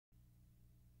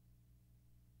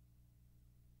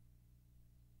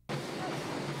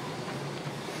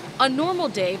A normal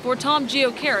day for Tom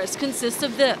Geocaris consists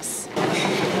of this,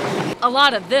 a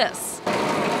lot of this,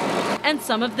 and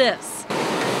some of this.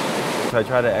 So I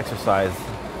try to exercise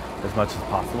as much as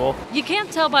possible. You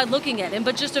can't tell by looking at him,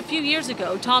 but just a few years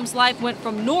ago, Tom's life went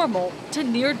from normal to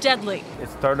near deadly. It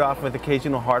started off with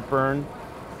occasional heartburn,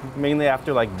 mainly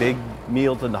after like big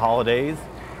meals and holidays,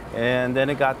 and then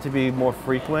it got to be more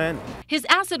frequent. His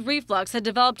acid reflux had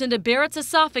developed into Barrett's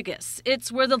esophagus.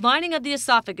 It's where the lining of the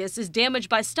esophagus is damaged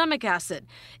by stomach acid.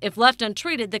 If left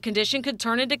untreated, the condition could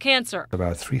turn into cancer.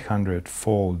 About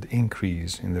 300-fold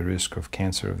increase in the risk of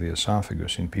cancer of the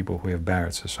esophagus in people who have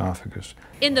Barrett's esophagus.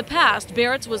 In the past,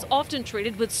 Barrett's was often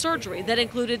treated with surgery that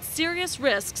included serious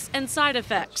risks and side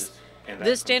effects.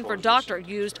 This Stanford doctor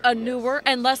used a newer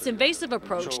and less invasive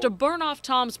approach to burn off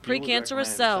Tom's precancerous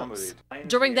cells.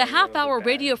 During the half-hour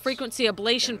radiofrequency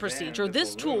ablation procedure,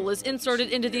 this tool is inserted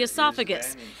into the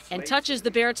esophagus and touches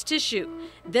the Barrett's tissue.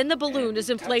 Then the balloon is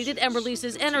inflated and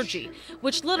releases energy,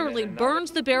 which literally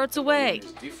burns the Barrett's away.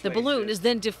 The balloon is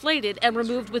then deflated and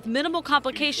removed with minimal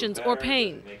complications or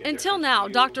pain. Until now,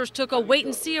 doctors took a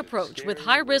wait-and-see approach with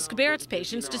high-risk Barrett's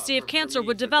patients to see if cancer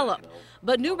would develop.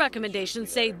 But new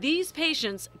recommendations say these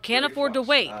patients can't afford to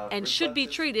wait and should be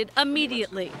treated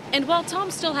immediately. And while Tom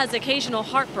still has occasional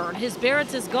heartburn, his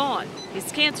Barrett's is gone.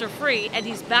 He's cancer-free and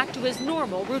he's back to his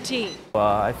normal routine.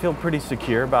 I feel pretty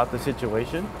secure about the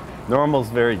situation. Normal's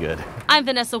very good. I'm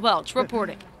Vanessa Welch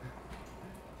reporting.